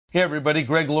Hey everybody,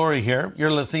 Greg Laurie here.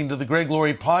 You're listening to the Greg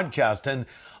Laurie podcast, and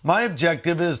my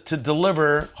objective is to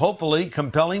deliver, hopefully,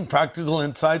 compelling practical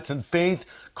insights in faith,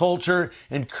 culture,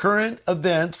 and current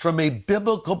events from a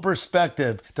biblical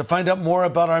perspective. To find out more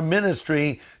about our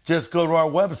ministry, just go to our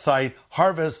website,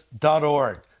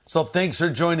 harvest.org. So thanks for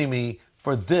joining me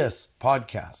for this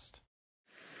podcast.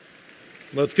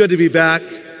 Well, it's good to be back,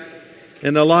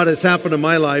 and a lot has happened in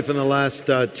my life in the last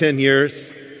 10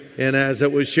 years. And as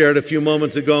it was shared a few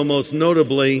moments ago, most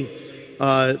notably,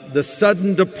 the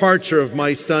sudden departure of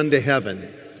my son to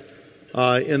heaven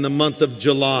in the month of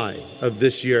July of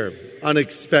this year.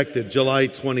 Unexpected, July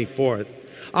 24th.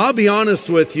 I'll be honest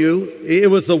with you, it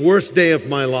was the worst day of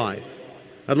my life.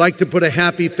 I'd like to put a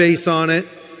happy face on it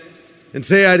and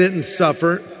say I didn't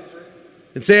suffer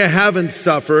and say I haven't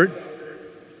suffered,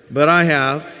 but I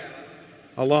have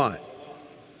a lot.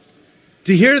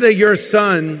 To hear that your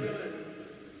son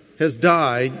has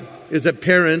died is a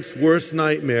parent's worst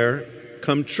nightmare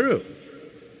come true.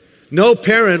 No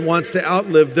parent wants to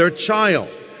outlive their child.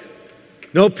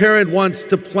 No parent wants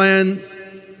to plan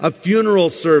a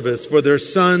funeral service for their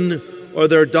son or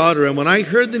their daughter. And when I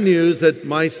heard the news that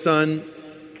my son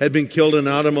had been killed in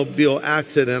an automobile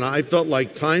accident, I felt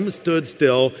like time stood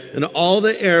still and all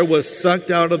the air was sucked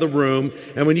out of the room.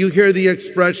 And when you hear the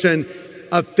expression,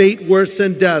 a fate worse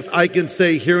than death, I can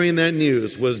say hearing that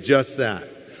news was just that.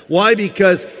 Why?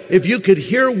 Because if you could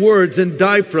hear words and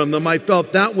die from them, I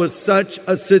felt that was such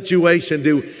a situation.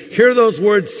 To hear those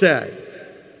words said,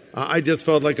 I just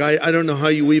felt like I don't know how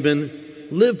you even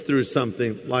live through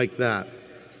something like that.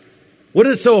 What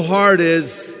is so hard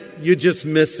is you just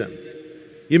miss him.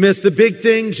 You miss the big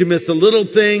things, you miss the little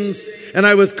things. And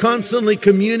I was constantly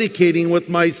communicating with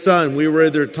my son. We were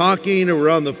either talking or we were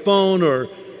on the phone or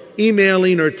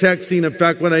emailing or texting. In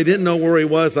fact, when I didn't know where he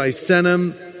was, I sent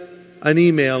him an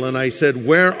email and I said,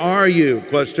 "Where are you?" ?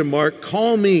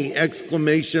 Call me! ! And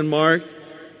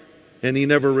he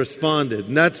never responded.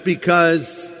 And that's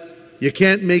because you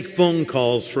can't make phone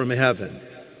calls from heaven.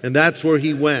 And that's where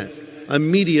he went,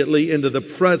 immediately into the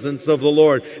presence of the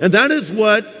Lord. And that is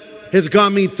what has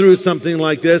got me through something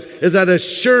like this, is that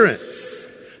assurance,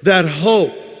 that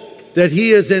hope that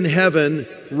he is in heaven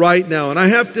right now. And I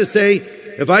have to say,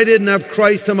 if I didn't have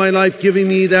Christ in my life giving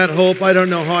me that hope, I don't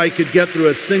know how I could get through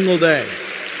a single day,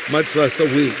 much less a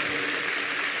week.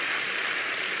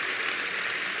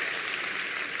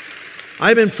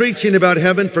 I've been preaching about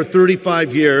heaven for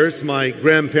 35 years. My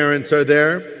grandparents are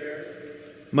there.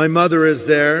 My mother is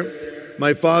there.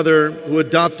 My father, who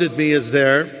adopted me, is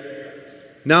there.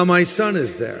 Now my son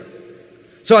is there.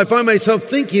 So I find myself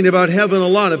thinking about heaven a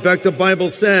lot. In fact, the Bible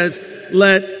says,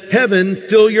 let heaven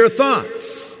fill your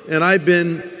thoughts. And I've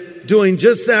been doing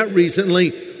just that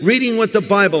recently, reading what the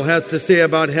Bible has to say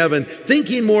about heaven,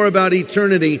 thinking more about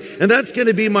eternity. And that's going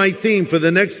to be my theme for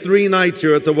the next 3 nights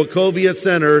here at the Wachovia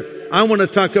Center. I want to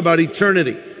talk about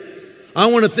eternity. I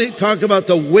want to talk about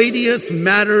the weightiest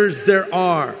matters there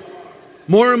are.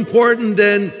 More important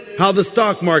than how the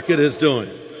stock market is doing.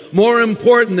 More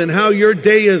important than how your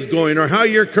day is going or how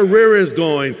your career is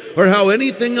going or how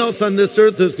anything else on this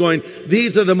earth is going.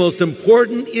 These are the most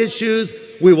important issues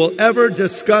we will ever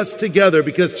discuss together,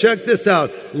 because check this out.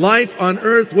 Life on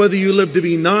earth, whether you live to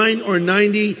be 9 or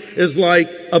 90, is like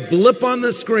a blip on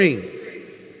the screen.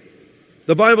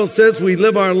 The Bible says we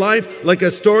live our life like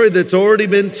a story that's already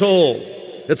been told.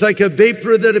 It's like a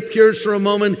vapor that appears for a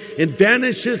moment and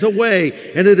vanishes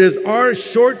away, and it is our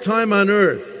short time on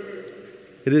earth.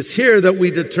 It is here that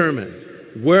we determine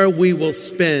where we will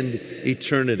spend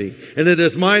eternity. And it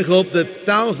is my hope that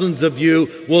thousands of you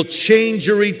will change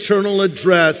your eternal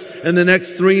address in the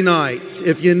next 3 nights,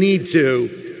 if you need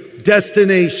to.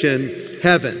 Destination,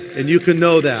 heaven. And you can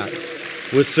know that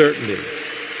with certainty.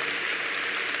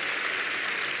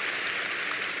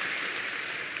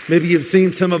 Maybe you've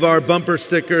seen some of our bumper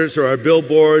stickers or our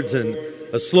billboards, and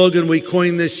a slogan we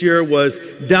coined this year was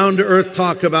down-to-earth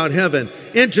talk about heaven.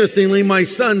 Interestingly, my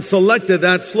son selected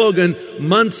that slogan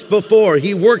months before.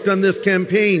 He worked on this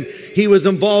campaign. He was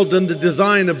involved in the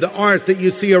design of the art that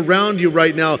you see around you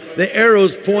right now, the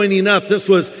arrows pointing up. This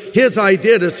was his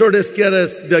idea to sort of get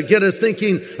us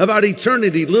thinking about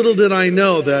eternity. Little did I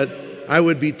know that I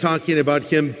would be talking about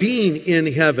him being in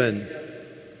heaven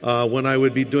when I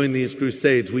would be doing these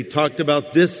crusades. We talked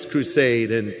about this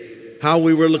crusade and how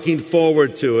we were looking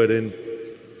forward to it, and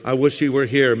I wish he were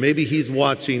here. Maybe he's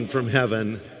watching from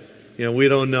heaven. We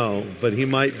don't know, but he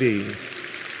might be.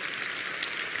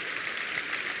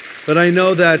 But I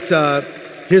know that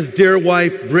his dear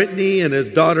wife, Brittany, and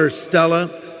his daughter, Stella,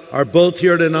 are both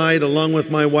here tonight, along with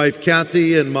my wife,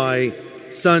 Kathy, and my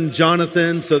son,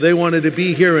 Jonathan. So they wanted to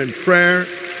be here in prayer.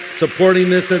 supporting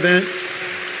this event.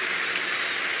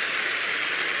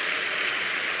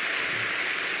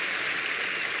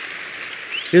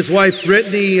 His wife,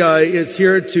 Brittany, is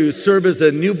here to serve as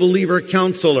a new believer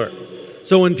counselor.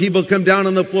 So when people come down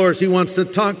on the floor, she wants to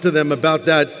talk to them about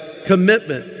that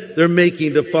commitment they're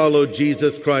making to follow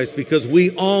Jesus Christ. Because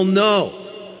we all know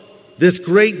this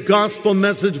great gospel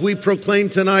message we proclaim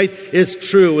tonight is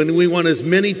true, and we want as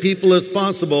many people as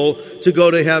possible to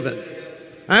go to heaven.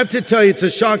 I have to tell you, it's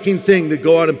a shocking thing to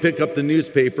go out and pick up the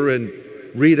newspaper and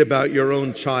read about your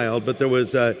own child, but there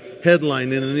was a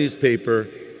headline in the newspaper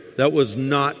that was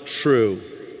not true.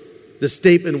 The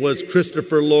statement was,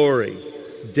 Christopher Laurie,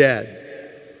 dead.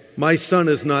 My son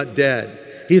is not dead.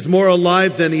 He's more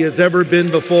alive than he has ever been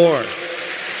before.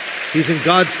 He's in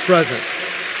God's presence.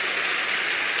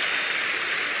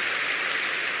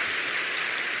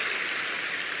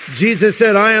 Jesus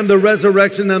said, I am the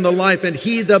resurrection and the life, and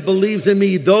he that believes in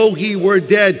me, though he were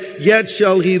dead, yet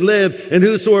shall he live, and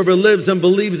whosoever lives and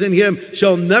believes in him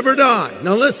shall never die.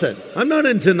 Now listen, I'm not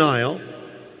in denial.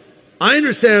 I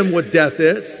understand what death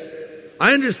is.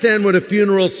 I understand what a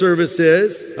funeral service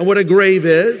is and what a grave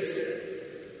is.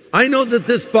 I know that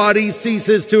this body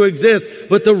ceases to exist,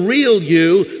 but the real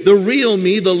you, the real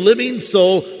me, the living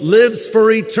soul lives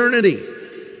for eternity.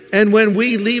 And when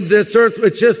we leave this earth,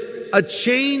 it's just a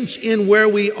change in where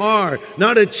we are,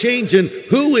 not a change in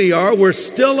who we are. We're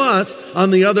still us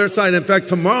on the other side. In fact,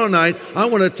 tomorrow night, I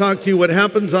want to talk to you what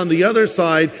happens on the other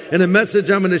side in a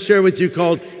message I'm going to share with you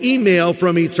called Email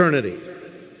from Eternity.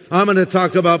 I'm going to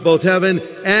talk about both heaven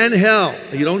and hell.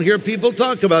 You don't hear people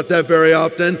talk about that very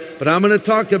often, but I'm going to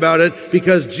talk about it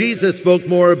because Jesus spoke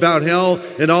more about hell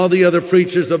and all the other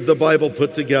preachers of the Bible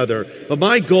put together. But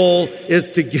my goal is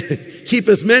to keep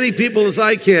as many people as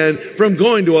I can from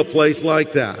going to a place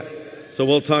like that. So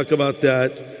we'll talk about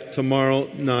that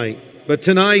tomorrow night. But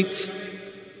tonight,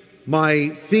 my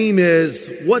theme is,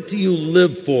 what do you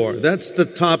live for? That's the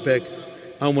topic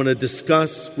I want to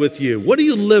discuss with you. What do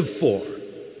you live for?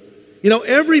 You know,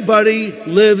 everybody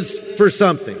lives for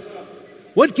something.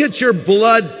 What gets your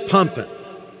blood pumping?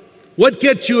 What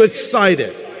gets you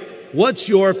excited? What's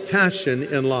your passion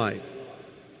in life?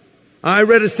 I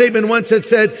read a statement once that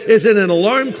said, is it an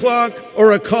alarm clock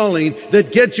or a calling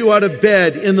that gets you out of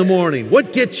bed in the morning?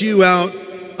 What gets you out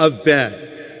of bed?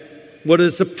 What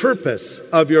is the purpose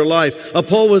of your life? A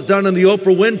poll was done on the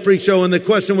Oprah Winfrey Show, and the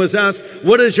question was asked,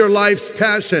 what is your life's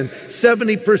passion?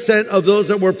 70% of those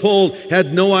that were polled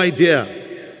had no idea.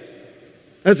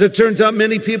 As it turns out,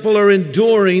 many people are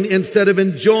enduring instead of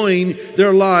enjoying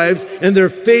their lives, and their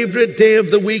favorite day of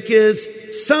the week is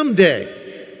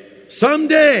someday.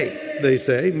 Someday, they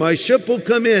say, my ship will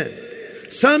come in.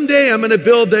 Someday I'm going to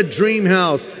build that dream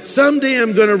house. Someday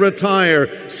I'm going to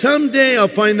retire. Someday I'll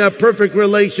find that perfect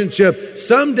relationship.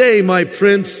 Someday my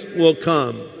prince will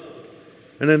come.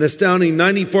 And an astounding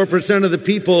 94% of the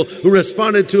people who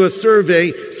responded to a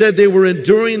survey said they were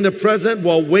enduring the present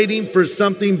while waiting for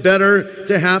something better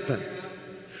to happen.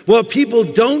 What people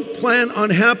don't plan on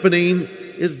happening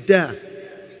is death.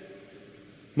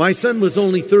 My son was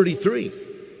only 33.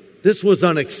 This was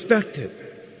unexpected.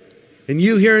 And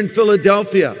you here in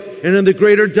Philadelphia and in the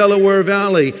greater Delaware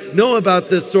Valley know about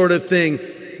this sort of thing.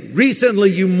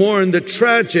 Recently, you mourned the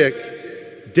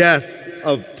tragic death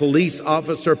of police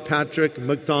officer Patrick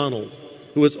McDonald,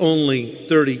 who was only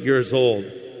 30 years old.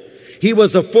 He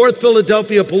was the 4th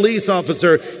Philadelphia police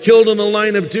officer killed in the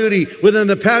line of duty within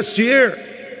the past year.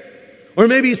 Or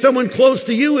maybe someone close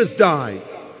to you has died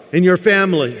in your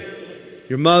family.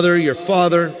 Your mother, your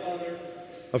father,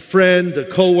 a friend, a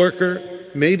coworker,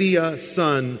 maybe a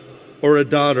son or a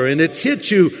daughter, and it's hit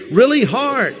you really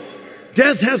hard.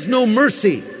 Death has no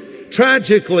mercy.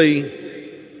 Tragically,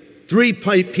 3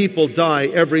 people die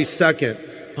every second,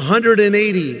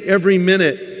 180 every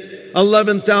minute,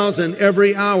 11,000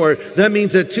 every hour. That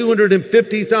means that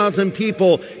 250,000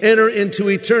 people enter into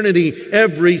eternity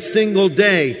every single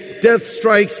day. Death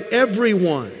strikes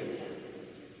everyone.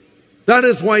 That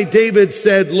is why David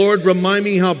said, Lord, remind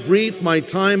me how brief my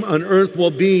time on earth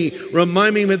will be.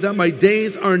 Remind me that my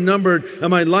days are numbered and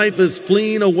my life is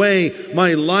fleeing away.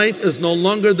 My life is no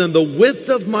longer than the width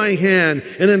of my hand.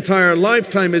 An entire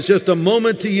lifetime is just a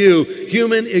moment to you.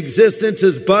 Human existence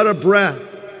is but a breath.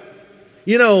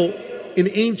 You know, in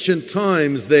ancient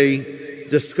times, they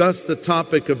discussed the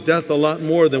topic of death a lot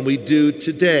more than we do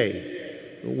today.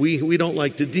 We don't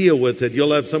like to deal with it.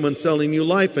 You'll have someone selling you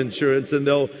life insurance and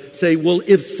they'll say, well,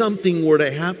 if something were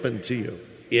to happen to you.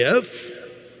 If?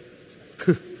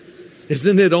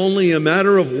 Isn't it only a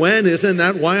matter of when? Isn't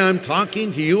that why I'm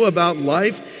talking to you about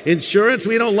life insurance?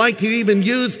 We don't like to even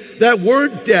use that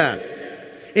word death.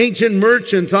 Ancient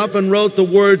merchants often wrote the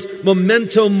words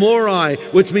memento mori,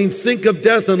 which means think of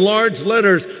death, in large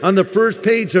letters on the first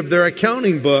page of their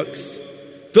accounting books.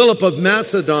 Philip of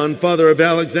Macedon, father of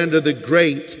Alexander the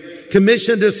Great,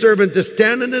 commissioned his servant to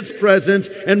stand in his presence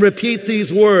and repeat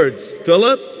these words,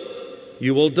 "Philip,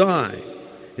 you will die."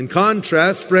 In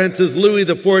contrast, Francis Louis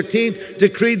XIV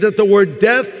decreed that the word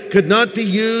death could not be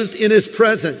used in his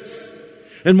presence.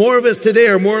 And more of us today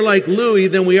are more like Louis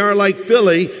than we are like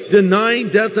Philly, denying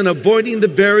death and avoiding the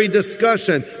very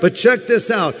discussion. But check this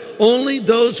out. Only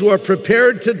those who are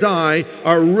prepared to die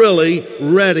are really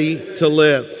ready to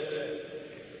live.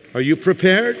 Are you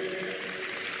prepared?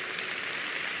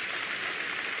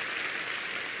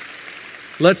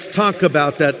 Let's talk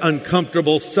about that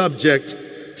uncomfortable subject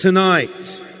tonight.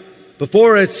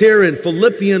 Before us here in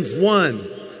Philippians 1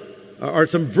 are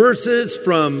some verses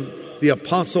from the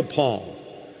Apostle Paul.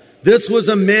 This was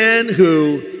a man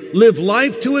who lived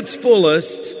life to its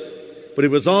fullest, but he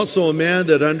was also a man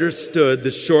that understood the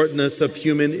shortness of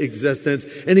human existence.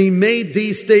 And he made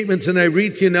these statements, and I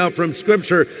read to you now from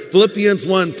Scripture. Philippians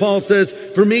 1, Paul says,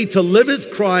 "For me to live is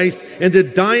Christ, and to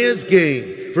die is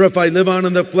gain. For if I live on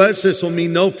in the flesh, this will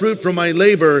mean no fruit from my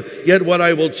labor. Yet what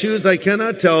I will choose I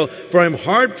cannot tell, for I am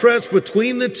hard-pressed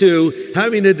between the two,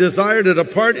 having a desire to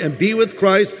depart and be with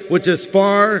Christ, which is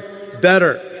far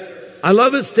better." I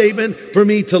love his statement, "For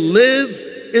me to live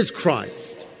is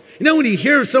Christ." You know, when you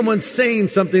hear someone saying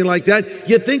something like that,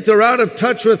 you think they're out of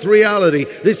touch with reality.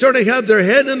 They sort of have their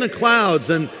head in the clouds,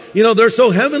 and, they're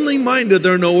so heavenly minded,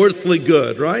 they're no earthly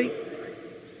good, right?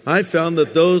 I found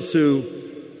that those who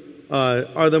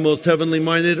are the most heavenly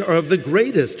minded are of the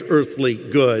greatest earthly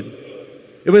good.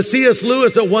 It was C.S.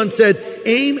 Lewis that once said,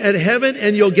 "Aim at heaven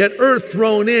and you'll get earth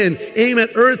thrown in. Aim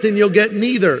at earth and you'll get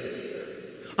neither."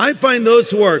 I find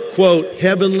those who are, quote,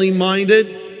 heavenly minded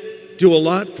do a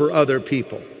lot for other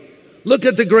people. Look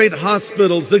at the great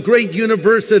hospitals, the great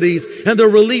universities, and the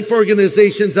relief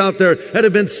organizations out there that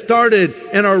have been started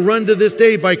and are run to this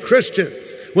day by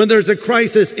Christians. When there's a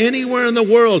crisis anywhere in the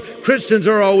world, Christians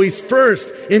are always first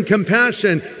in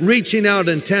compassion, reaching out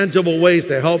in tangible ways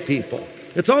to help people.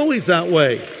 It's always that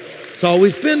way. It's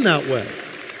always been that way.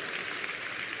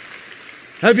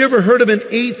 Have you ever heard of an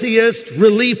atheist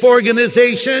relief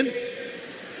organization?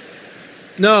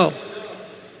 No.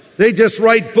 They just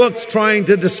write books trying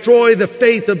to destroy the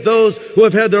faith of those who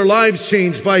have had their lives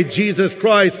changed by Jesus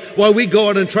Christ, while we go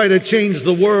out and try to change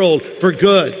the world for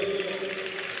good.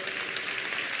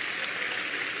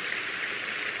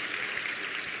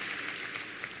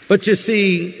 But you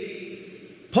see,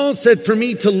 Paul said, "For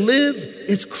me to live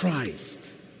is Christ."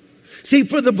 See,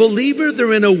 for the believer,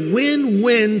 they're in a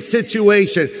win-win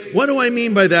situation. What do I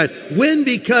mean by that? Win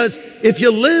because if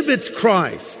you live, it's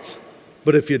Christ.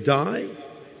 But if you die,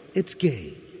 it's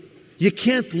gain. You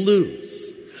can't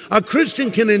lose. A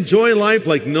Christian can enjoy life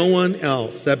like no one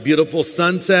else. That beautiful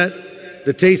sunset,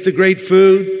 the taste of great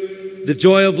food, the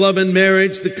joy of love and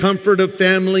marriage, the comfort of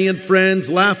family and friends,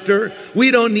 laughter.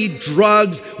 We don't need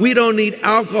drugs. We don't need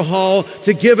alcohol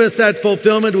to give us that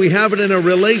fulfillment. We have it in a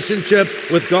relationship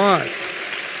with God.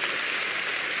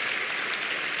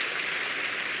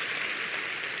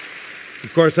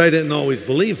 Of course, I didn't always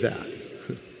believe that.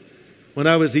 When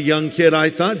I was a young kid, I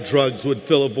thought drugs would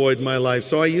fill a void in my life,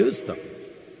 so I used them.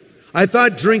 I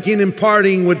thought drinking and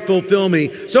partying would fulfill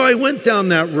me, so I went down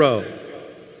that road.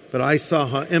 But I saw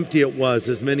how empty it was,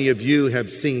 as many of you have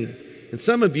seen. And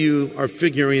some of you are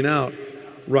figuring out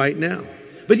right now.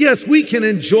 But yes, we can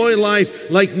enjoy life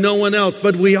like no one else,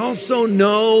 but we also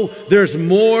know there's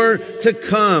more to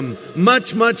come.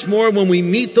 Much, much more when we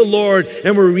meet the Lord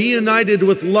and we're reunited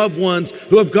with loved ones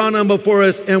who have gone on before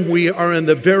us, and we are in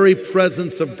the very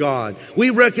presence of God. We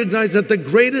recognize that the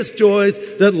greatest joys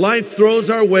that life throws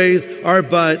our ways are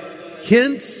but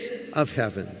hints of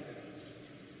heaven.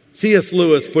 C.S.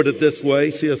 Lewis put it this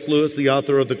way. C.S. Lewis, the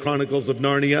author of the Chronicles of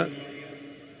Narnia,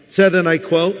 said, and I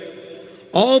quote,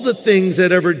 "All the things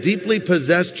that ever deeply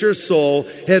possessed your soul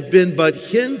have been but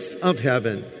hints of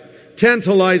heaven,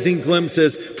 tantalizing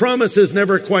glimpses, promises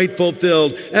never quite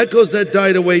fulfilled, echoes that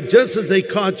died away just as they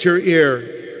caught your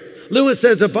ear." Lewis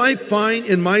says, if I find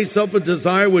in myself a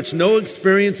desire which no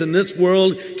experience in this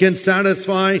world can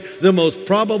satisfy, the most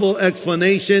probable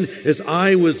explanation is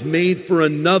I was made for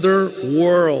another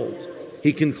world.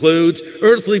 He concludes,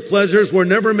 earthly pleasures were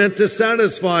never meant to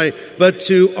satisfy, but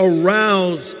to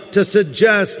arouse, to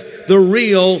suggest the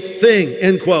real thing,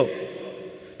 end quote.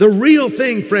 The real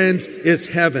thing, friends, is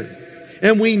heaven.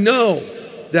 And we know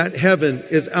that heaven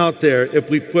is out there if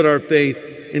we put our faith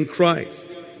in Christ.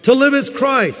 To live is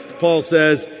Christ, Paul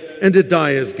says, and to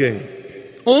die is gain.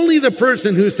 Only the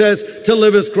person who says to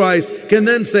live as Christ can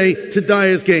then say to die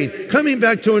as gain. Coming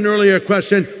back to an earlier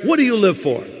question, what do you live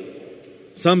for?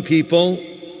 Some people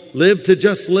live to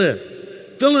just live.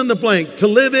 Fill in the blank. To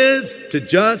live is to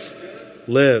just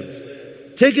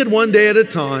live. Take it one day at a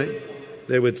time,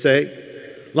 they would say.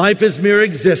 Life is mere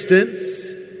existence.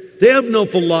 They have no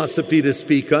philosophy to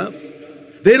speak of.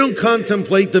 They don't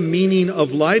contemplate the meaning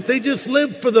of life. They just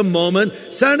live for the moment,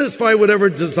 satisfy whatever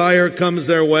desire comes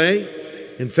their way.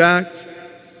 In fact,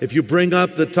 if you bring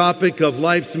up the topic of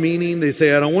life's meaning, they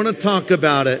say, I don't want to talk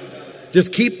about it.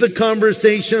 Just keep the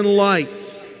conversation light.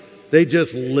 They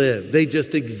just live. They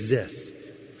just exist.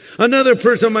 Another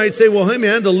person might say, well, hey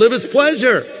man, to live is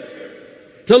pleasure.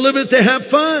 To live is to have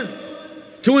fun.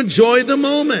 To enjoy the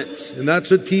moment. And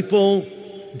that's what people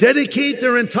dedicate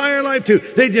their entire life to.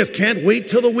 They just can't wait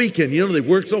till the weekend. You know, they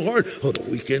work so hard. Oh, the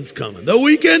weekend's coming. The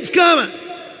weekend's coming.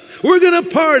 We're going to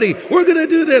party. We're going to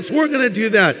do this. We're going to do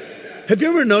that. Have you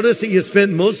ever noticed that you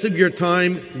spend most of your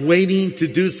time waiting to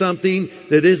do something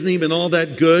that isn't even all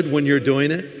that good when you're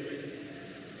doing it?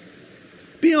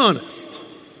 Be honest.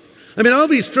 I mean, I'll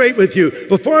be straight with you.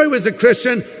 Before I was a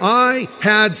Christian, I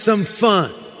had some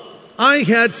fun. I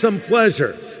had some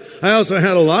pleasures. I also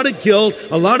had a lot of guilt,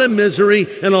 a lot of misery,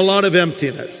 and a lot of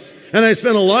emptiness. And I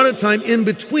spent a lot of time in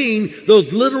between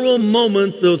those literal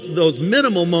moments, those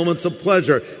minimal moments of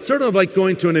pleasure. Sort of like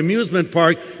going to an amusement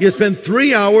park. You spend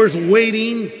 3 hours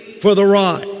waiting for the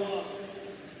ride.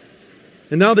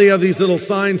 And now they have these little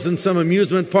signs in some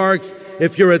amusement parks.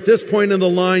 If you're at this point in the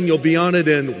line, you'll be on it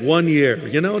in 1 year.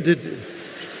 You know,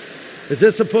 is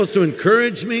this supposed to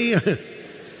encourage me?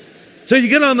 So you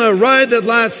get on the ride that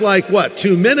lasts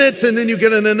 2 minutes, and then you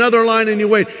get in another line and you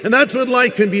wait. And that's what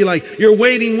life can be like. You're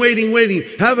waiting.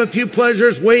 Have a few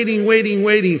pleasures, waiting.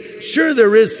 Sure,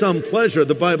 there is some pleasure.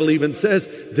 The Bible even says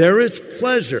there is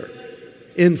pleasure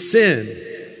in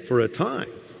sin for a time.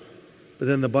 But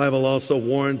then the Bible also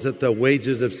warns that the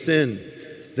wages of sin,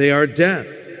 they are death.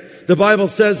 The Bible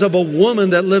says of a woman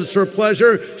that lives for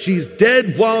pleasure, she's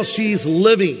dead while she's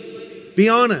living. Be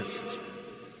honest.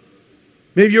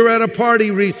 Maybe you're at a party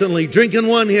recently, drinking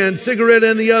one hand, cigarette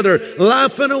in the other,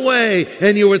 laughing away,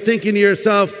 and you were thinking to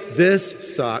yourself,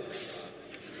 this sucks.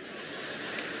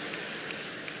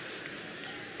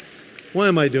 Why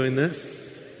am I doing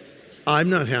this? I'm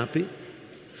not happy.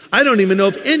 I don't even know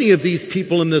if any of these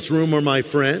people in this room are my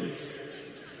friends.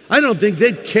 I don't think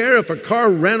they'd care if a car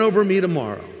ran over me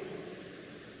tomorrow.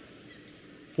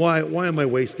 Why am I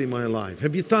wasting my life?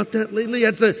 Have you thought that lately?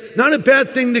 That's not a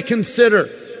bad thing to consider.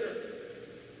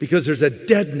 Because there's a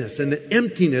deadness and an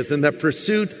emptiness in that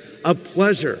pursuit of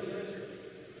pleasure.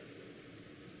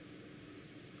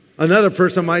 Another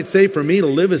person might say, for me to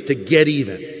live is to get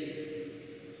even.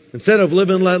 Instead of live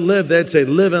and let live, they'd say,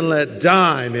 live and let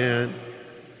die, man.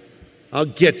 I'll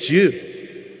get you.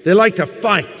 They like to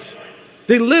fight.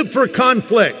 They live for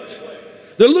conflict.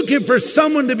 They're looking for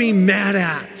someone to be mad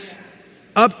at.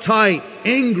 Uptight,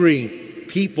 angry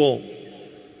people.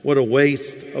 What a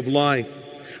waste of life.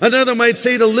 Another might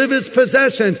say to live is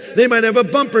possessions. They might have a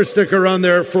bumper sticker on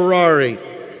their Ferrari.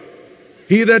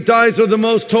 He that dies with the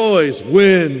most toys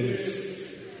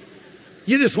wins.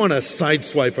 You just want to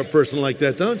sideswipe a person like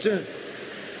that, don't you?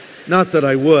 Not that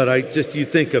I would. You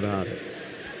think about it.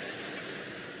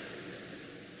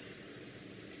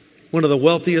 One of the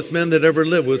wealthiest men that ever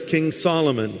lived was King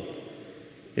Solomon.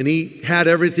 And he had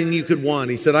everything you could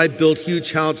want. He said, I built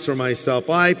huge houses for myself.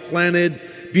 I planted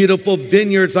beautiful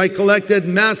vineyards. I collected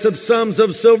massive sums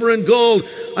of silver and gold.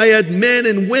 I had men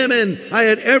and women. I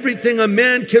had everything a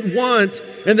man could want.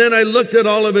 And then I looked at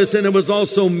all of this, and it was all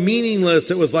so meaningless.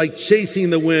 It was like chasing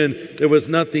the wind. There was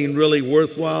nothing really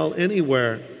worthwhile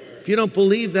anywhere. If you don't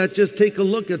believe that, just take a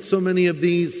look at so many of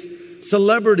these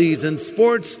celebrities and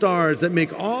sports stars that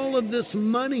make all of this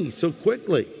money so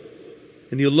quickly.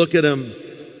 And you look at them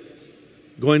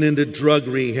going into drug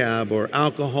rehab or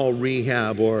alcohol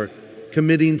rehab or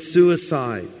committing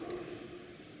suicide.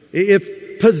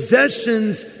 If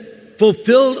possessions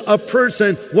fulfilled a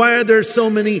person, why are there so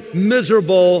many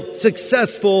miserable,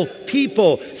 successful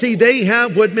people? See, they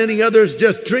have what many others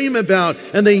just dream about,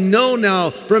 and they know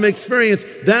now from experience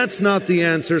that's not the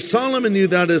answer. Solomon knew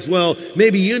that as well.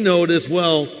 Maybe you know it as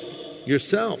well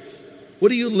yourself.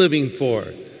 What are you living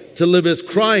for? To live as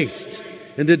Christ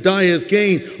and to die as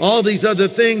gain. All these other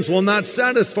things will not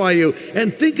satisfy you.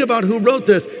 And think about who wrote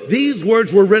this. These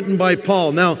words were written by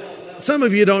Paul. Now, some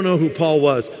of you don't know who Paul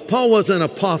was. Paul was an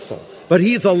apostle, but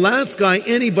he's the last guy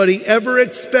anybody ever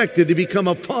expected to become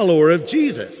a follower of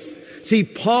Jesus. See,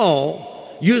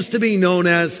 Paul used to be known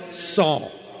as Saul.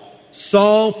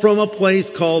 Saul from a place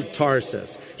called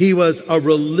Tarsus. He was a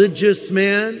religious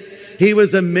man. He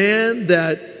was a man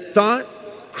that thought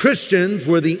Christians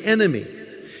were the enemy.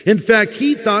 In fact,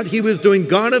 he thought he was doing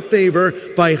God a favor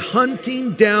by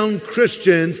hunting down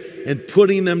Christians and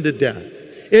putting them to death.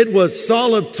 It was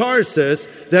Saul of Tarsus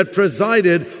that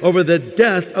presided over the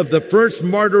death of the first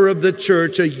martyr of the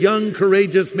church, a young,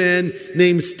 courageous man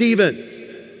named Stephen.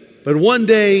 But one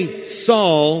day,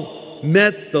 Saul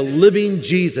met the living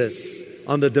Jesus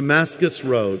on the Damascus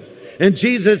road. And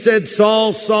Jesus said,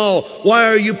 "Saul, Saul, why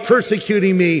are you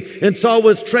persecuting me?" And Saul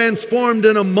was transformed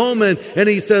in a moment. And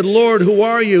he said, "Lord, who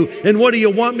are you? And what do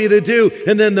you want me to do?"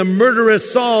 And then the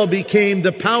murderous Saul became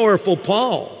the powerful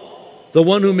Paul, the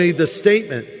one who made the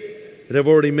statement that I've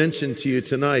already mentioned to you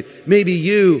tonight. Maybe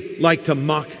you like to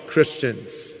mock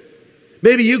Christians.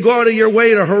 Maybe you go out of your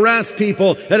way to harass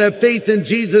people that have faith in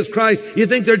Jesus Christ. You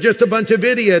think they're just a bunch of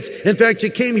idiots. In fact,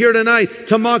 you came here tonight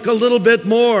to mock a little bit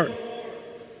more.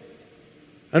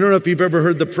 I don't know if you've ever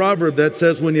heard the proverb that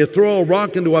says, when you throw a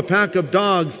rock into a pack of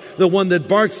dogs, the one that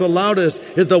barks the loudest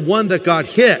is the one that got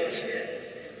hit.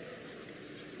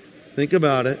 Think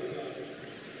about it.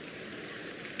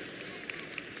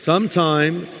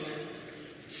 Sometimes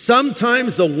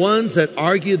the ones that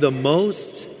argue the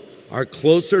most are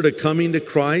closer to coming to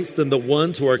Christ than the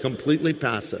ones who are completely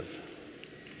passive.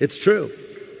 It's true.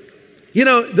 You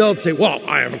know, they'll say, "Well,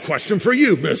 I have a question for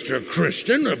you, Mr.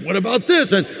 Christian. What about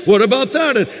this? And what about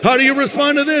that? And how do you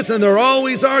respond to this?" And they're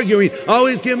always arguing,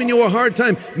 always giving you a hard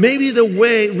time. Maybe the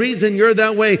reason you're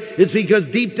that way is because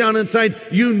deep down inside,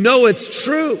 you know it's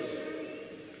true.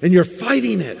 And you're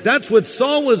fighting it. That's what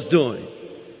Saul was doing.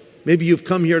 Maybe you've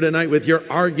come here tonight with your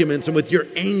arguments and with your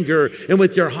anger and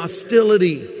with your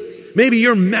hostility. Maybe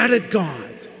you're mad at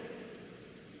God.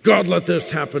 "God, let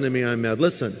this happen to me. I'm mad."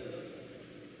 Listen.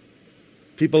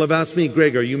 People have asked me,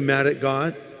 "Greg, are you mad at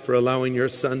God for allowing your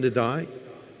son to die?"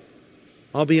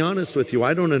 I'll be honest with you.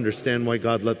 I don't understand why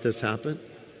God let this happen.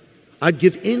 I'd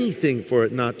give anything for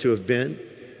it not to have been.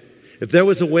 If there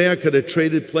was a way I could have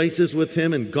traded places with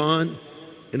him and gone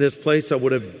in his place, I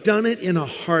would have done it in a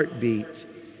heartbeat.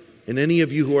 And any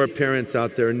of you who are parents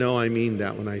out there know I mean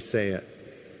that when I say it.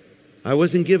 I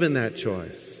wasn't given that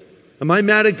choice. Am I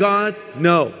mad at God?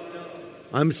 No.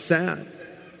 I'm sad.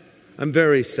 I'm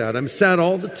very sad. I'm sad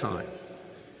all the time.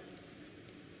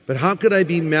 But how could I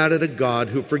be mad at a God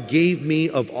who forgave me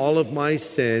of all of my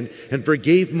sin and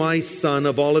forgave my son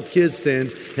of all of his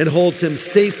sins and holds him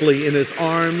safely in his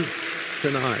arms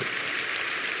tonight?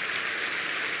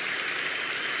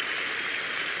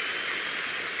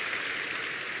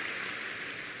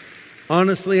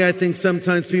 Honestly, I think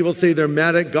sometimes people say they're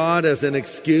mad at God as an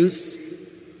excuse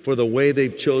for the way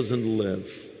they've chosen to live.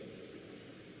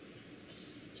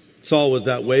 Saul was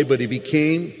that way, but he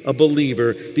became a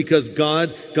believer because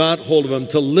God got hold of him.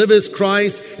 To live is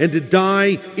Christ and to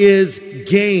die is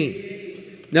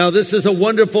gain. Now, this is a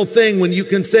wonderful thing when you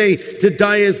can say to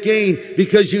die is gain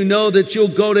because you know that you'll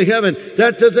go to heaven.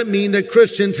 That doesn't mean that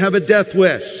Christians have a death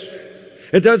wish.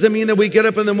 It doesn't mean that we get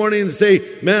up in the morning and say,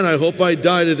 "Man, I hope I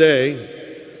die today."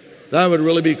 That would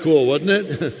really be cool, wouldn't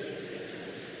it?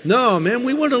 No, man,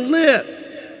 we want to live.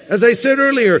 As I said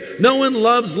earlier, no one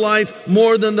loves life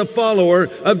more than the follower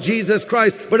of Jesus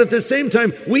Christ. But at the same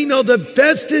time, we know the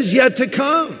best is yet to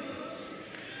come.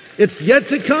 It's yet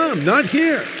to come, not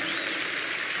here.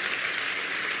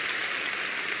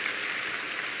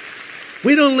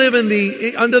 We don't live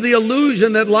under the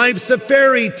illusion that life's a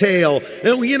fairy tale.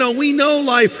 And we know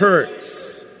life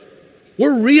hurts.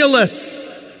 We're realists.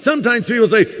 Sometimes people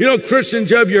say,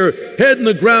 Christians, you have your head in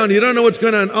the ground. You don't know what's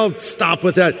going on. Oh, stop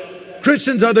with that.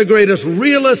 Christians are the greatest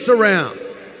realists around.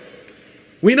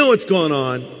 We know what's going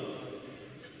on.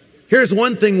 Here's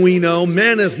one thing we know.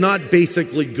 Man is not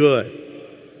basically good.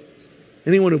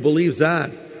 Anyone who believes that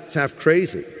is half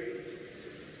crazy.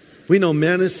 We know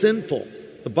man is sinful.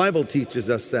 The Bible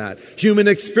teaches us that. Human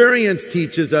experience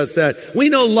teaches us that. We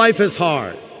know life is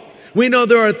hard. We know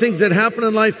there are things that happen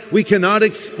in life we cannot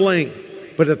explain.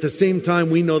 But at the same time,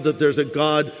 we know that there's a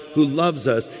God who loves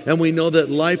us. And we know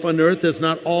that life on earth is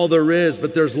not all there is,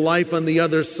 but there's life on the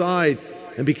other side.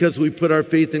 And because we put our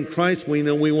faith in Christ, we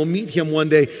know we will meet him one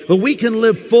day. But we can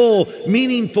live full,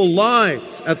 meaningful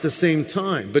lives at the same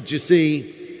time. But you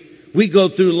see, we go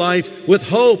through life with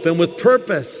hope and with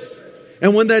purpose.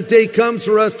 And when that day comes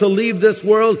for us to leave this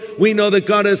world, we know that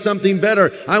God has something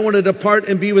better. I want to depart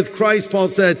and be with Christ, Paul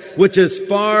said, which is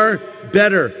far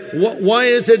better. Why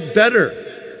is it better?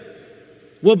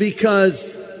 Well,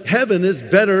 because heaven is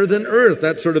better than earth.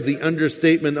 That's sort of the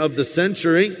understatement of the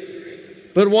century.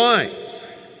 But why?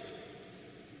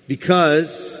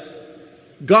 Because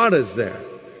God is there.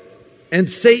 And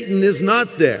Satan is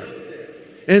not there.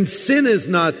 And sin is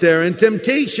not there. And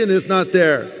temptation is not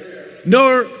there.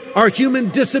 nor are human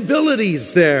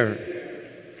disabilities there,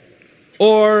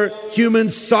 or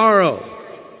human sorrow,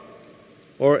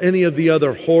 or any of the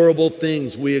other horrible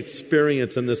things we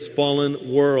experience in this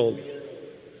fallen world.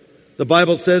 The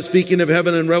Bible says, speaking of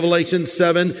heaven in Revelation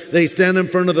 7, they stand in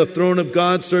front of the throne of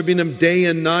God, serving Him day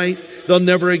and night. They'll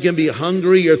never again be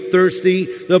hungry or thirsty.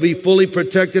 They'll be fully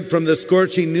protected from the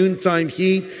scorching noontime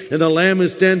heat. And the Lamb who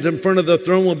stands in front of the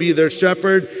throne will be their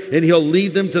shepherd, and He'll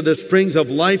lead them to the springs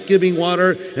of life-giving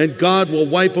water, and God will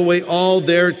wipe away all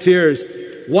their tears.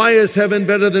 Why is heaven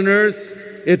better than earth?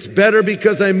 It's better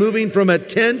because I'm moving from a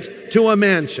tent to a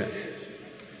mansion.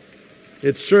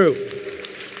 It's true.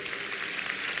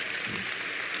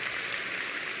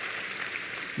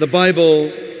 The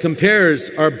Bible compares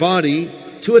our body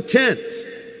to a tent.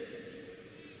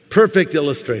 Perfect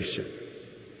illustration.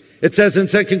 It says in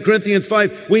 2 Corinthians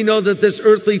 5, we know that this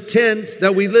earthly tent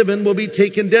that we live in will be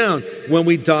taken down when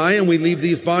we die and we leave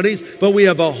these bodies, but we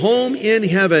have a home in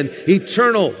heaven,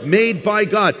 eternal, made by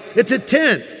God. It's a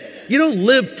tent. You don't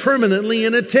live permanently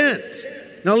in a tent.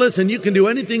 Now listen, you can do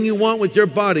anything you want with your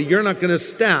body. You're not going to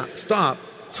stop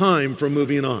time from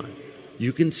moving on.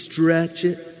 You can stretch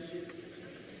it.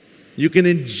 You can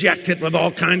inject it with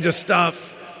all kinds of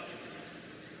stuff.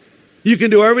 You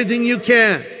can do everything you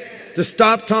can to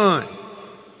stop time,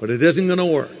 but it isn't going to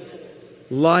work.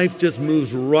 Life just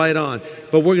moves right on.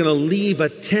 But we're going to leave a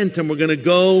tent and we're going to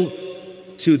go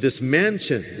to this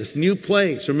mansion, this new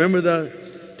place. Remember the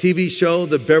TV show,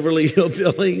 The Beverly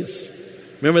Hillbillies?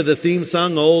 Remember the theme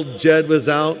song? Old Jed was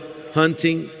out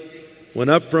hunting. When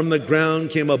up from the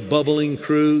ground came a bubbling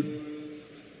crude,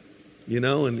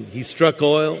 and he struck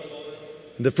oil.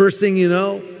 And the first thing you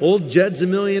know, old Jed's a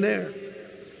millionaire.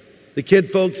 The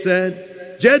kid folks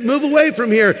said, Jed, move away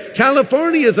from here.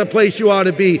 California is a place you ought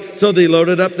to be. So they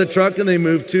loaded up the truck and they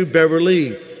moved to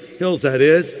Beverly Hills, that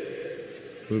is.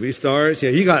 Movie stars.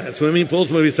 Yeah, you got it. Swimming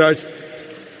pools, movie stars.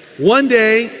 One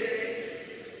day,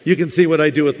 you can see what I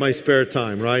do with my spare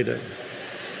time, right?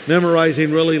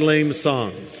 Memorizing really lame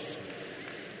songs.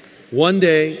 One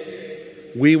day,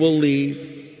 we will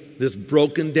leave this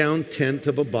broken down tent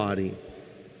of a body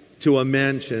to a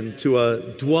mansion, to a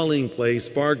dwelling place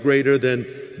far greater than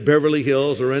Beverly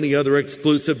Hills or any other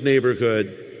exclusive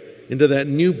neighborhood, into that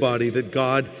new body that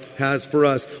God has for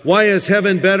us. Why is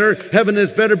heaven better? Heaven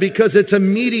is better because it's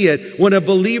immediate. When a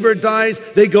believer dies,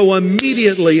 they go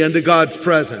immediately into God's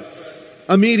presence.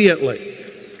 Immediately.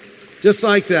 Just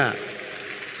like that.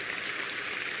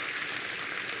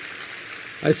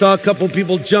 I saw a couple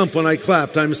people jump when I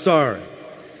clapped. I'm sorry.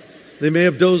 They may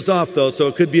have dozed off, though, so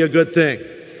it could be a good thing.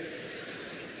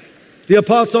 The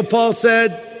Apostle Paul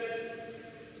said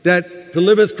that to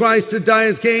live as Christ, to die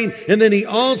as gain. And then he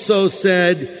also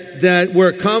said that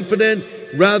we're confident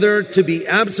rather to be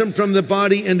absent from the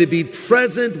body and to be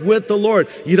present with the Lord.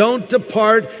 You don't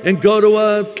depart and go to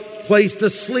a place to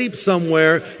sleep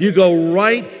somewhere. You go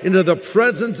right into the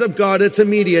presence of God. It's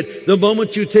immediate. The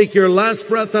moment you take your last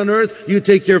breath on earth, you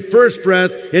take your first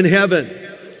breath in heaven.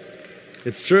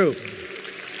 It's true.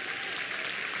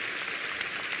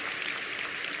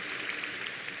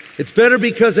 It's better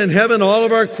because in heaven all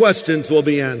of our questions will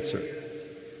be answered.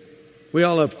 We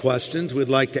all have questions we'd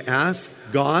like to ask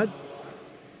God.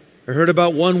 I heard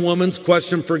about one woman's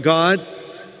question for God.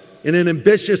 In an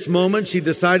ambitious moment, she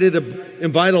decided to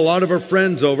invite a lot of her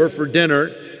friends over for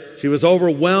dinner. She was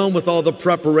overwhelmed with all the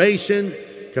preparation,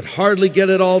 could hardly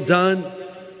get it all done.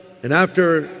 And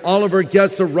after all of her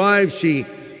guests arrived, she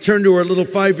turned to her little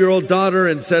 5-year-old daughter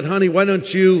and said, "Honey, why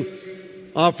don't you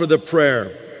offer the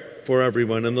prayer for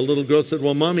everyone?" And the little girl said,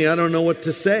 "Well, Mommy, I don't know what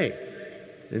to say."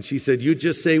 And she said, "You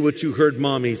just say what you heard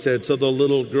Mommy said." So the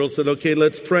little girl said, "Okay,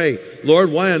 let's pray.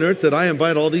 Lord, why on earth did I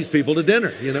invite all these people to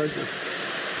dinner?" Just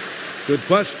good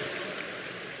question.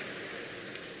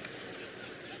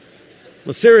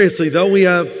 Well, seriously, though, we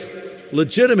have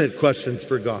legitimate questions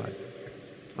for God.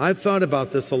 I've thought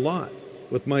about this a lot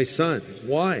with my son.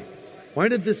 Why? Why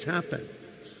did this happen?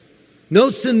 No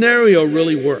scenario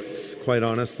really works, quite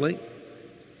honestly.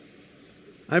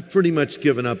 I've pretty much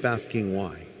given up asking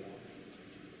why.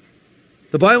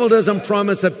 The Bible doesn't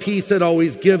promise a peace that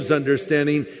always gives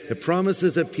understanding. It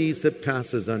promises a peace that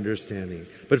passes understanding.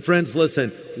 But friends,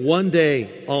 listen, one day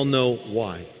I'll know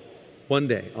why. One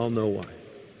day I'll know why.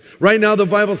 Right now the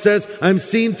Bible says, I'm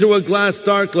seen through a glass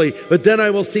darkly, but then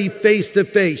I will see face to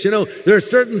face. There are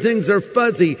certain things that are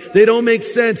fuzzy. They don't make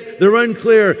sense. They're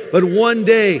unclear. But one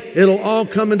day it'll all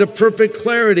come into perfect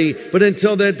clarity. But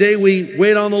until that day, we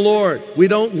wait on the Lord. We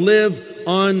don't live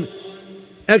on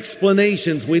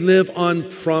explanations. We live on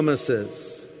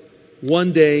promises.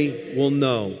 One day we'll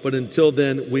know, but until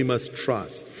then we must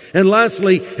trust. And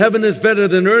lastly, heaven is better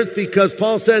than earth because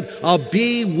Paul said, I'll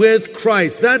be with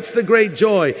Christ. That's the great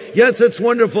joy. Yes, it's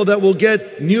wonderful that we'll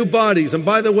get new bodies. And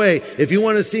by the way, if you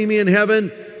want to see me in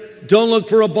heaven, don't look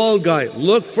for a bald guy.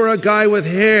 Look for a guy with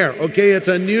hair. Okay, it's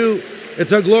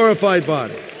a glorified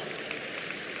body.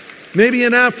 Maybe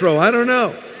an afro, I don't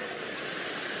know.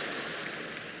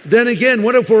 Then again,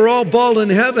 what if we're all bald in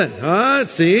heaven?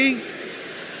 See?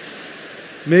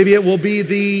 Maybe it will be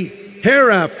the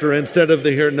hereafter instead of the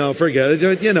here. No, forget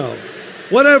it.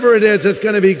 Whatever it is, it's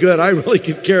going to be good. I really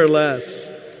could care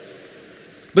less.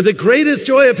 But the greatest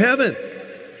joy of heaven,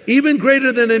 even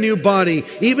greater than a new body,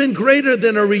 even greater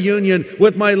than a reunion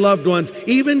with my loved ones,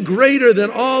 even greater than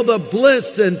all the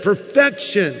bliss and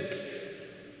perfection,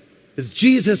 is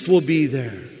Jesus will be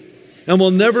there. And we'll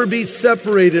never be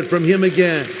separated from Him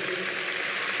again.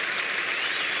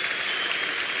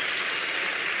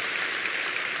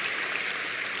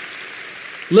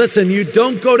 Listen, you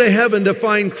don't go to heaven to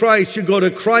find Christ. You go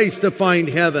to Christ to find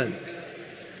heaven.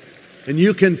 And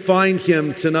you can find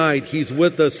Him tonight. He's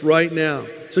with us right now.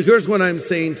 So here's what I'm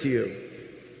saying to you.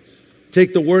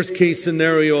 Take the worst case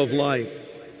scenario of life.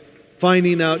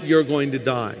 Finding out you're going to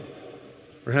die.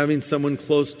 Or having someone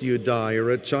close to you die. Or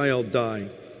a child die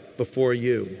before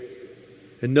you.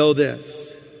 And know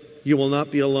this. You will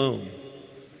not be alone.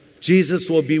 Jesus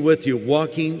will be with you,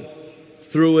 walking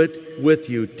through it with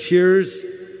you. Tears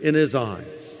in His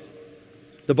eyes.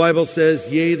 The Bible says,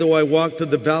 yea, though I walk through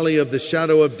the valley of the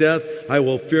shadow of death, I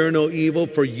will fear no evil,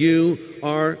 for you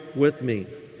are with me.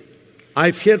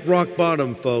 I've hit rock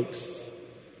bottom, folks,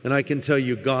 and I can tell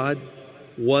you God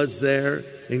was there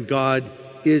and God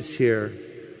is here,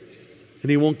 and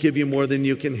He won't give you more than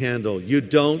you can handle. You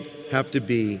don't have to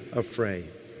be afraid.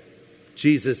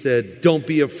 Jesus said, don't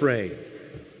be afraid,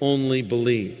 only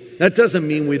believe. That doesn't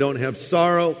mean we don't have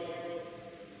sorrow.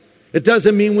 It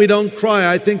doesn't mean we don't cry.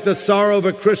 I think the sorrow of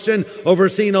a Christian over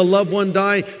seeing a loved one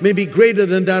die may be greater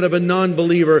than that of a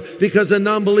non-believer, because a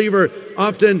non-believer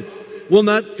often will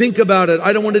not think about it.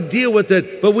 I don't want to deal with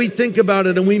it, but we think about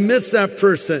it and we miss that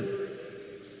person.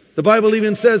 The Bible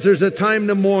even says there's a time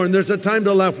to mourn, there's a time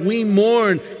to laugh. We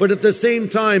mourn, but at the same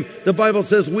time, the Bible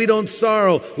says we don't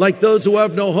sorrow like those who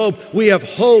have no hope. We have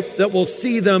hope that we'll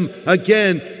see them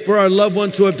again, for our loved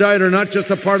ones who have died are not just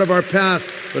a part of our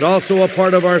past, but also a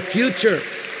part of our future.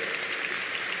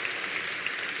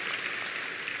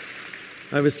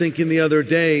 I was thinking the other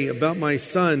day about my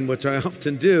son, which I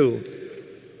often do,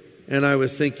 and I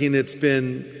was thinking it's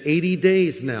been 80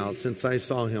 days now since I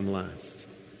saw him last.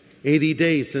 80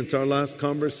 days since our last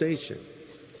conversation.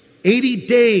 80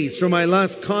 days from my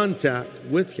last contact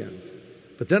with him.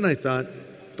 But then I thought,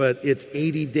 but it's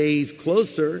 80 days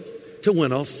closer to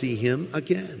when I'll see him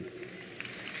again.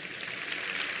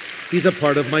 He's a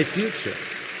part of my future.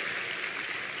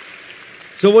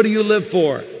 So what do you live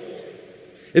for?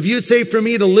 If you say for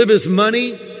me to live is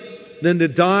money, then to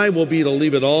die will be to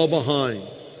leave it all behind.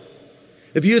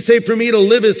 If you say for me to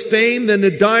live is fame, then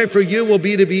to die for you will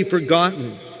be to be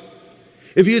forgotten.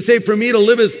 If you say for me to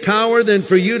live is power, then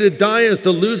for you to die is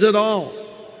to lose it all.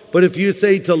 But if you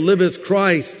say to live is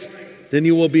Christ, then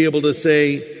you will be able to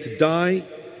say to die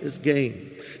is gain.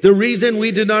 The reason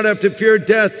we do not have to fear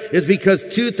death is because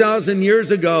 2,000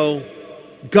 years ago,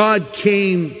 God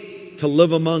came to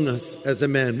live among us as a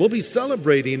man. We'll be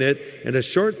celebrating it in a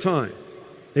short time.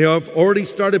 They have already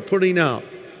started putting out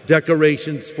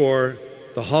decorations for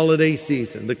the holiday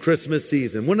season, the Christmas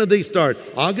season. When did they start?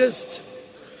 August?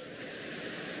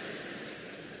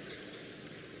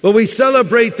 But we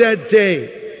celebrate that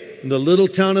day in the little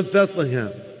town of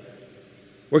Bethlehem,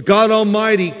 where God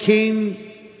Almighty came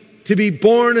to be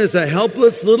born as a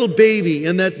helpless little baby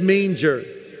in that manger.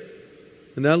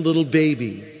 And that little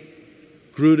baby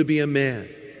grew to be a man,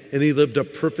 and he lived a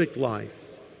perfect life.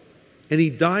 And he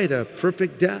died a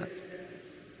perfect death.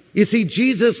 You see,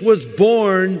 Jesus was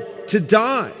born to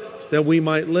die that we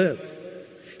might live.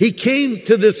 He came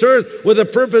to this earth with a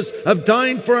purpose of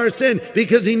dying for our sin,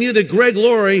 because he knew that Greg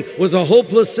Laurie was a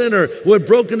hopeless sinner who had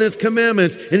broken his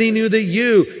commandments, and he knew that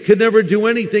you could never do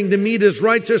anything to meet his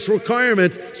righteous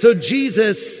requirements. So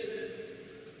Jesus,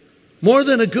 more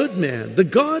than a good man, the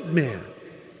God-man,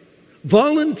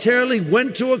 voluntarily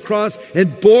went to a cross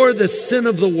and bore the sin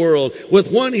of the world.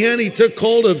 With one hand, he took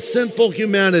hold of sinful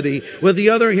humanity. With the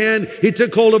other hand, he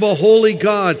took hold of a holy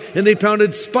God, and they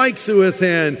pounded spikes through his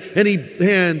hands, and he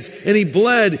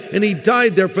bled, and he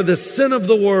died there for the sin of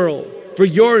the world, for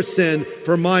your sin,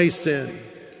 for my sin.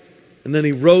 And then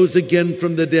he rose again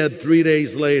from the dead 3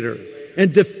 days later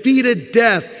and defeated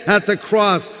death at the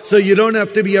cross, so you don't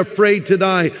have to be afraid to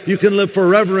die. You can live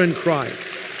forever in Christ.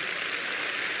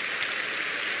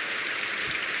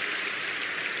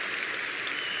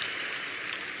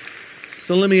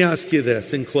 So let me ask you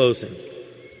this in closing.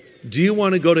 Do you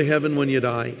want to go to heaven when you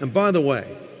die? And by the way,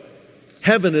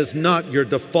 heaven is not your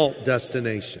default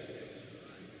destination.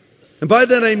 And by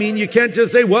that I mean you can't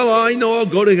just say, well, I know I'll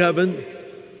go to heaven.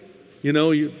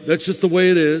 That's just the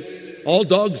way it is. All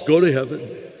dogs go to heaven.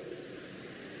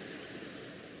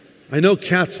 I know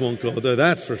cats won't go there,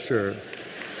 that's for sure.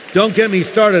 Don't get me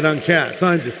started on cats.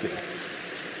 I'm just kidding.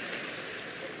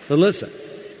 But listen,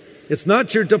 it's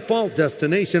not your default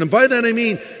destination. And by that I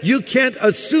mean you can't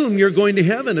assume you're going to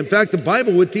heaven. In fact, the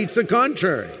Bible would teach the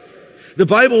contrary. The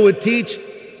Bible would teach,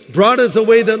 broad is the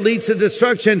way that leads to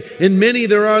destruction, and many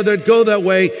there are that go that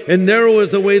way, and narrow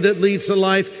is the way that leads to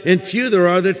life, and few there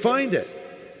are that find it.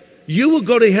 You will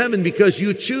go to heaven because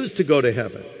you choose to go to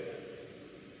heaven.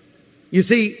 You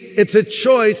see, it's a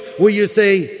choice where you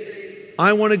say,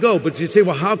 I want to go. But you say,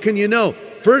 well, how can you know?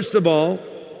 First of all,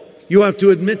 you have to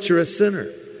admit you're a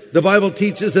sinner. The Bible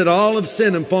teaches that all have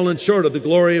sinned and fallen short of the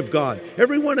glory of God.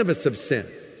 Every one of us have sinned.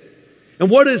 And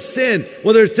what is sin?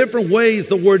 Well, there's different ways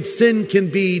the word sin can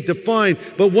be defined.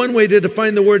 But one way to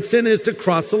define the word sin is to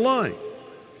cross a line.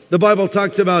 The Bible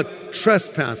talks about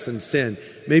trespass and sin.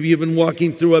 Maybe you've been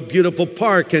walking through a beautiful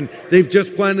park and they've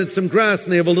just planted some grass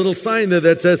and they have a little sign there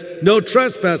that says, no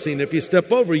trespassing. If you step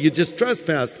over, you just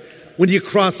trespassed. When you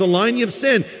cross a line, you've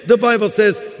sinned. The Bible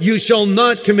says, you shall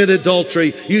not commit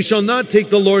adultery. You shall not take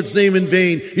the Lord's name in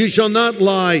vain. You shall not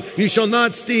lie. You shall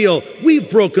not steal. We've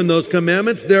broken those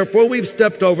commandments. Therefore, we've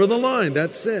stepped over the line.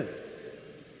 That's sin.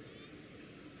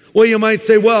 Well, you might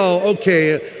say, well,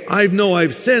 okay, I know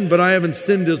I've sinned, but I haven't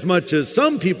sinned as much as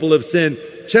some people have sinned.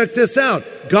 Check this out.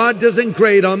 God doesn't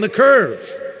grade on the curve.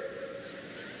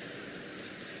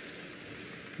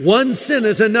 One sin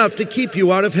is enough to keep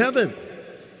you out of heaven.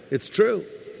 It's true.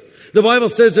 The Bible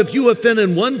says if you offend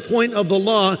in one point of the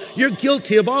law, you're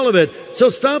guilty of all of it. So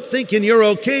stop thinking you're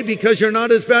okay because you're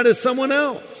not as bad as someone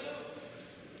else.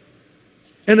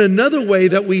 And another way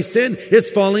that we sin is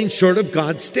falling short of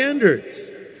God's standards.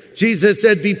 Jesus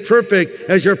said, be perfect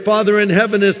as your Father in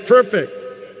heaven is perfect.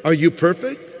 Are you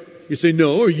perfect? You say,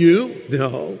 no, are you?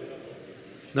 No,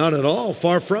 not at all.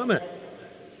 Far from it.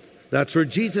 That's where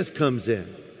Jesus comes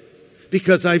in.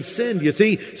 Because I've sinned, you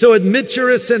see. So admit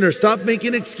you're a sinner. Stop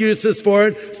making excuses for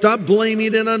it. Stop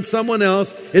blaming it on someone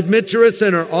else. Admit you're a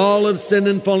sinner. All have sinned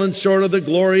and fallen short of the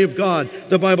glory of God.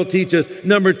 The Bible teaches.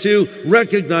 Number 2,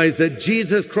 recognize that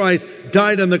Jesus Christ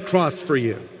died on the cross for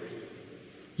you.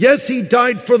 Yes, he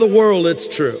died for the world, it's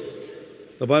true.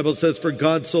 The Bible says, for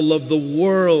God so loved the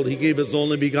world, he gave his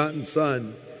only begotten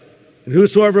Son. And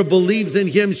whosoever believes in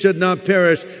him should not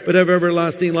perish, but have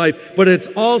everlasting life. But it's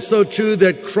also true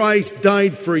that Christ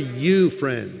died for you,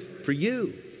 friend, for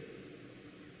you.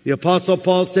 The Apostle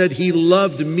Paul said he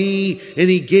loved me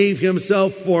and he gave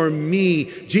himself for me.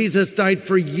 Jesus died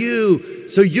for you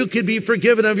so you could be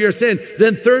forgiven of your sin.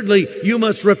 Then thirdly, you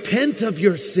must repent of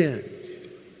your sin.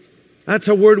 That's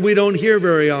a word we don't hear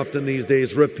very often these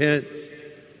days, repent.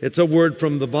 It's a word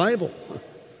from the Bible.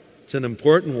 It's an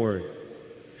important word.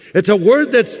 It's a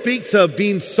word that speaks of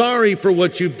being sorry for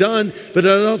what you've done, but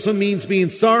it also means being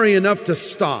sorry enough to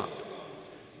stop.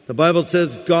 The Bible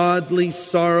says godly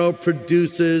sorrow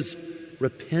produces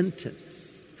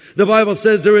repentance. The Bible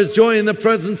says there is joy in the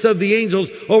presence of the angels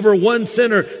over one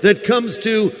sinner that comes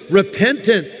to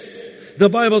repentance. The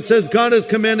Bible says God has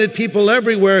commanded people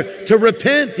everywhere to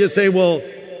repent. You say, well,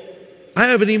 I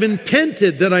haven't even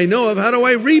repented that I know of. How do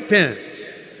I repent?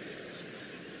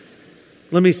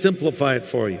 Let me simplify it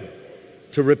for you.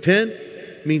 To repent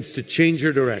means to change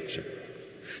your direction.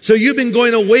 So you've been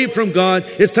going away from God.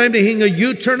 It's time to hang a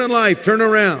U-turn in life. Turn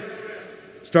around.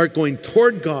 Start going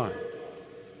toward God.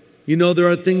 You know there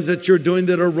are things that you're doing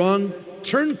that are wrong.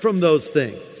 Turn from those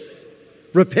things.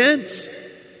 Repent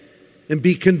and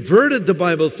be converted, the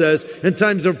Bible says, and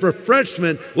times of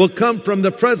refreshment will come from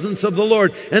the presence of the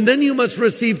Lord. And then you must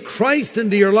receive Christ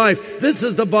into your life. This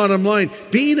is the bottom line.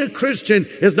 Being a Christian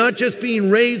is not just being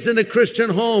raised in a Christian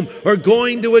home or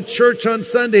going to a church on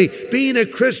Sunday. Being a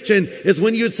Christian is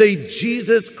when you say,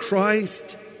 Jesus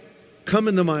Christ, come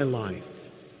into my life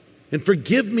and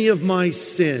forgive me of my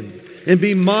sin and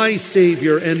be my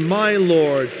Savior and my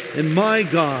Lord and my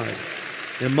God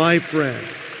and my friend.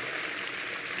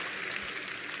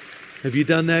 Have you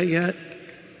done that yet?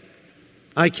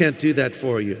 I can't do that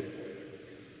for you.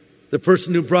 The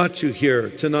person who brought you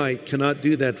here tonight cannot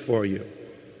do that for you.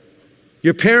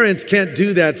 Your parents can't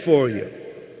do that for you.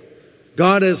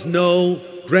 God has no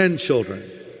grandchildren,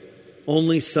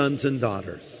 only sons and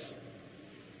daughters.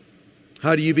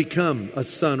 How do you become a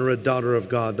son or a daughter of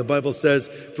God? The Bible says,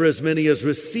 for as many as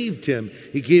received him,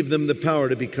 he gave them the power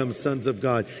to become sons of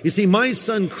God. You see, my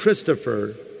son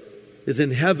Christopher is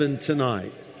in heaven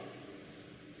tonight.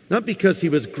 Not because he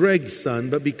was Greg's son,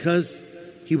 but because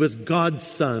he was God's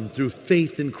son through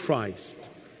faith in Christ.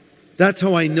 That's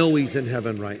how I know he's in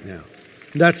heaven right now.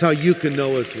 That's how you can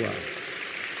know as well.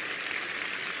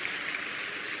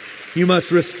 You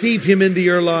must receive him into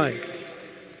your life.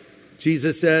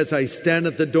 Jesus says, I stand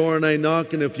at the door and I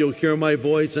knock, and if you'll hear my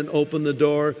voice and open the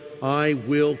door, I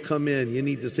will come in. You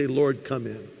need to say, Lord, come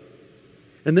in.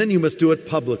 And then you must do it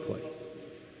publicly.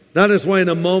 That is why in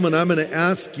a moment I'm going to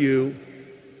ask you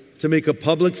to make a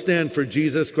public stand for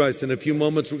Jesus Christ. In a few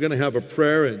moments we're going to have a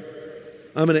prayer, and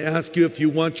I'm going to ask you if you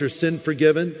want your sin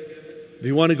forgiven, if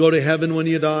you want to go to heaven when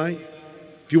you die,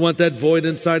 if you want that void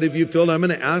inside of you filled. I'm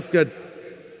going to ask that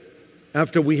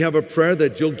after we have a prayer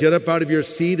that you'll get up out of your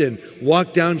seat and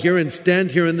walk down here and stand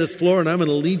here in this floor, and I'm going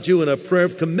to lead you in a prayer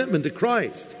of commitment to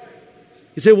Christ.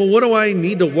 You say, well, what do I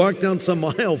need to walk down some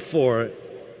aisle for?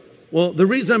 Well, the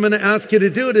reason I'm going to ask you to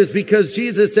do it is because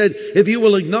Jesus said, if you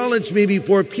will acknowledge me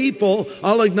before people,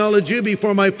 I'll acknowledge you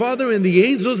before my Father and the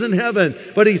angels in heaven.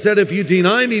 But he said, if you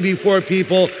deny me before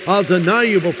people, I'll deny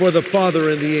you before the Father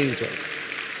and the angels.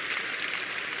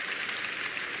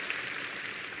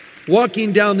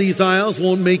 Walking down these aisles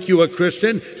won't make you a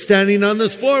Christian. Standing on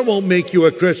this floor won't make you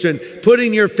a Christian.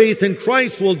 Putting your faith in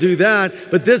Christ will do that.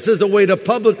 But this is a way to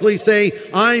publicly say,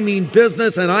 I mean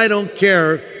business and I don't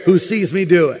care who sees me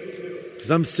do it.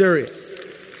 Because I'm serious.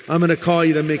 I'm going to call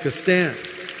you to make a stand.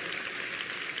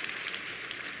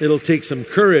 It'll take some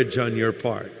courage on your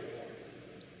part.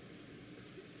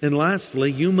 And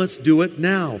lastly, you must do it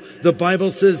now. The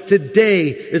Bible says today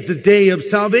is the day of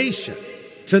salvation.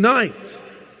 Tonight.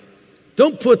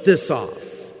 Don't put this off.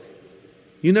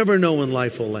 You never know when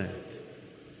life will end.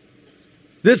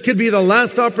 This could be the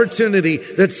last opportunity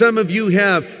that some of you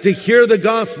have to hear the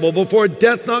gospel before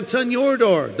death knocks on your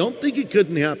door. Don't think it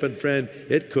couldn't happen, friend.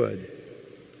 It could.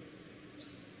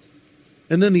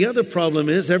 And then the other problem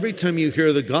is every time you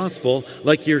hear the gospel,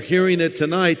 like you're hearing it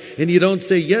tonight, and you don't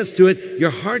say yes to it,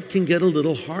 your heart can get a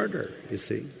little harder, you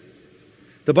see.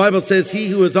 The Bible says, he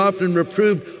who is often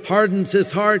reproved hardens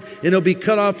his heart, and he'll be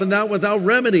cut off from that without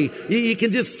remedy. You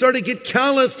can just sort of get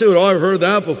callous to it. Oh, I've heard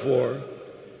that before.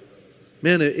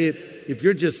 Man, if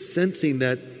you're just sensing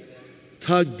that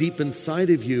tug deep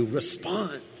inside of you,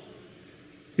 respond.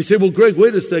 You say, well, Greg,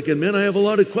 wait a second, man, I have a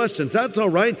lot of questions. That's all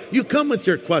right. You come with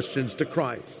your questions to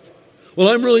Christ. Well,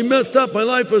 I'm really messed up. My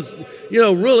life was,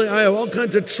 really, I have all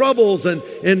kinds of troubles and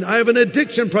I have an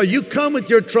addiction problem. You come with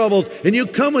your troubles and you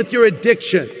come with your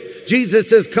addiction. Jesus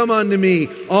says, come unto me,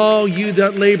 all you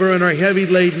that labor and are heavy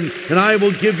laden, and I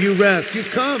will give you rest. You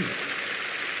come.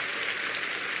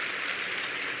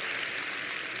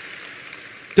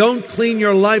 Don't clean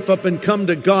your life up and come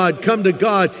to God. Come to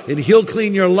God and he'll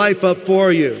clean your life up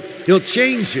for you. He'll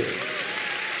change you.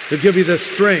 He'll give you the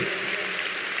strength.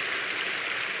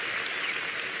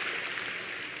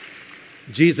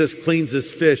 Jesus cleans his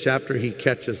fish after he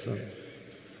catches them.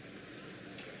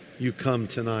 You come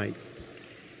tonight.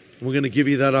 We're going to give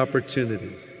you that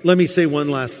opportunity. Let me say one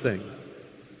last thing.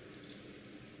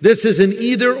 This is an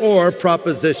either-or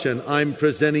proposition I'm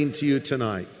presenting to you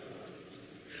tonight.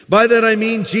 By that I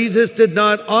mean Jesus did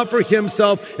not offer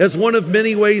himself as one of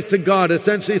many ways to God,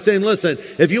 essentially saying, listen,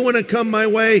 if you want to come my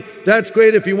way, that's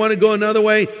great. If you want to go another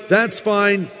way, that's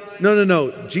fine.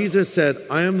 No. Jesus said,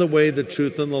 I am the way, the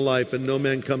truth, and the life, and no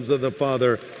man comes to the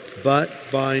Father but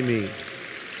by me.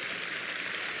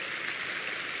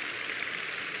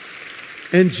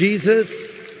 And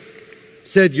Jesus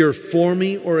said, you're for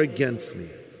me or against me.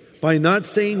 By not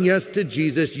saying yes to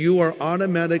Jesus, you are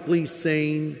automatically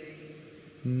saying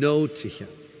no to him.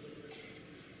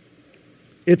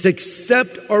 It's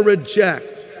accept or reject.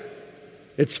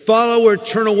 It's follow or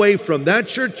turn away from.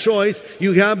 That's your choice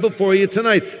you have before you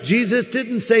tonight. Jesus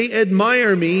didn't say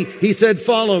admire me. He said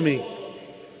follow me.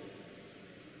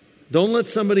 Don't let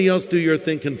somebody else do your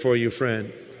thinking for you,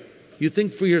 friend. You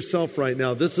think for yourself right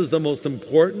now. This is the most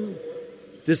important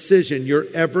decision you're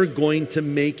ever going to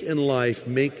make in life.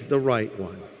 Make the right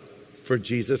one for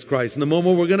Jesus Christ. In the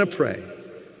moment we're going to pray.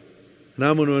 And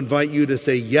I'm going to invite you to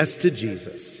say yes to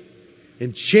Jesus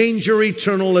and change your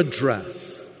eternal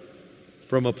address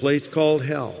from a place called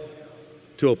hell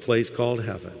to a place called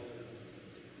heaven.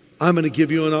 I'm going to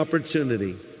give you an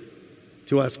opportunity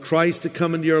to ask Christ to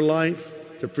come into your life,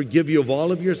 to forgive you of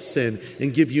all of your sin,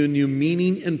 and give you a new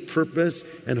meaning and purpose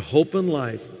and hope in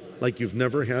life like you've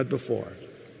never had before.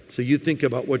 So you think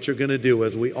about what you're going to do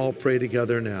as we all pray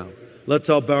together now.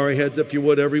 Let's all bow our heads, if you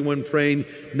would, everyone praying.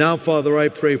 Now, Father, I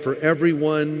pray for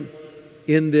everyone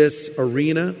in this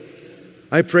arena.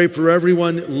 I pray for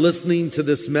everyone listening to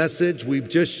this message. We've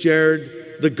just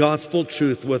shared the gospel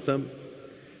truth with them.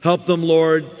 Help them,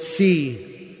 Lord,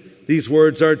 see these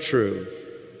words are true.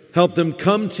 Help them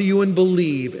come to you and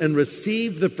believe and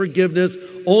receive the forgiveness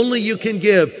only you can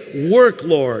give. Work,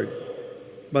 Lord,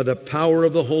 by the power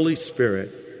of the Holy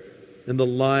Spirit in the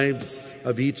lives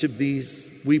of each of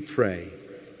these, we pray.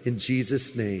 In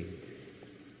Jesus' name,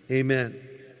 amen.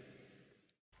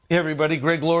 Hey everybody,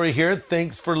 Greg Laurie here.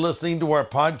 Thanks for listening to our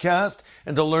podcast.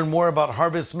 And to learn more about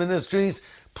Harvest Ministries,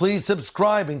 please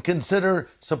subscribe and consider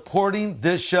supporting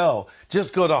this show.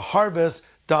 Just go to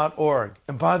harvest.org.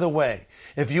 And by the way,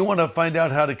 if you want to find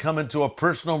out how to come into a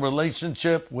personal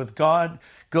relationship with God,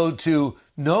 go to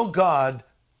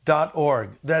knowgod.org.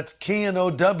 That's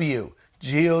KNOWGOD.org.